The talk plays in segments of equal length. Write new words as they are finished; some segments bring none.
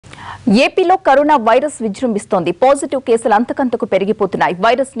ఏపీలో corona virus విజృంభిస్తోంది. Positive కేసులు అంతకంతకు పెరిగిపోతున్నాయి.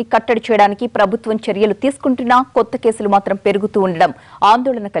 వైరస్ ని కట్టడి చేయడానికి ప్రభుత్వం చర్యలు తీసుకుంటున్నా కొత్త కేసులు మాత్రం పెరుగుతూ ఉండడం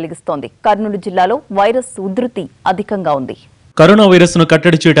ఆందోళన కలిగిస్తోంది. కర్నూలు జిల్లాలో వైరస్ ఉధృతి అధికంగా ఉంది. కరోనా వైరస్ ను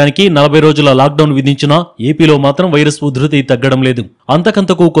కట్టడి చేయడానికి 40 రోజుల లాక్డౌన్ విధించినా ఏపీలో మాత్రం వైరస్ ఉధృతి తగ్గడం లేదు.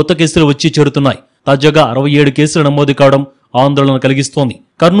 అంతకంతకు కొత్త కేసులు వచ్చి చేరుతున్నాయి. తాజాగా 67 కేసులు నమోదు కావడం ఆందోళన కలిగిస్తోంది.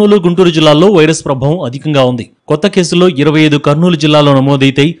 కర్నూలు, గుంటూరు జిల్లాల్లో వైరస్ ప్రభావం అధికంగా ఉంది. కొత్త కేసుల్లో 25 కర్నూలు జిల్లాలో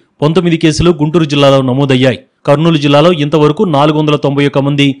నమోదైతే 19 కేసులు గుంటూరు జిల్లాలో నమోదయ్యాయి. కర్నూలు జిల్లాలో ఇంతవరకు 491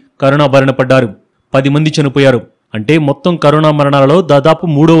 మంది కరోనా బారిన పడ్డారు. 10 మంది చనిపోయారు. అంటే మొత్తం కరోనా మరణాలలో దాదాపు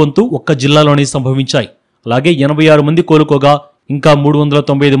 3వ వంతు ఒక్క జిల్లాలోనే సంభవించాయి. అలాగే 86 మంది కోలుకోగా ఇంకా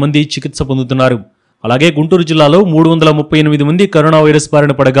 395 మంది చికిత్స పొందుతున్నారు. అలాగే గుంటూరు జిల్లాలో 338 మంది కరోనా వైరస్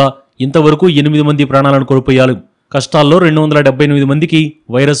బారిన పడగా ఇంతవరకు 8 మంది ప్రాణాలను కోల్పోయారు. కష్టాల్లో 278 మందికి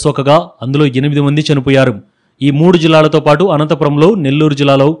వైరస్ సోకగా అందులో 8 మంది చనిపోయారు. ఈ 3 జిల్లాలతో పాటు అనంతపురంలో, నెల్లూరు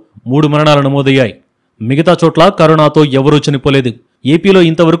జిల్లాలో 3 మరణాలు నమోదయ్యాయి. మిగతా చోట్ల కరోనాతో ఎవరూ చనిపోలేదు. ఏపీలో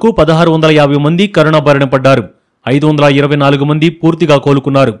ఇంతవరకు 1650 మంది కరోనా బారిన పడ్డారు. 524 మంది పూర్తిగా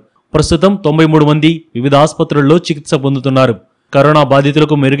కోలుకున్నారు. ప్రస్తుతం 93 మంది వివిధ ఆసుపత్రుల్లో చికిత్స పొందుతున్నారు. కరోనా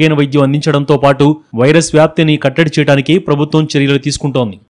బాధితులకు మెరుగైన వైద్యం అందించడంతో పాటు వైరస్ వ్యాప్తిని కట్టడి చేయడానికి ప్రభుత్వం చర్యలు తీసుకుంటోంది.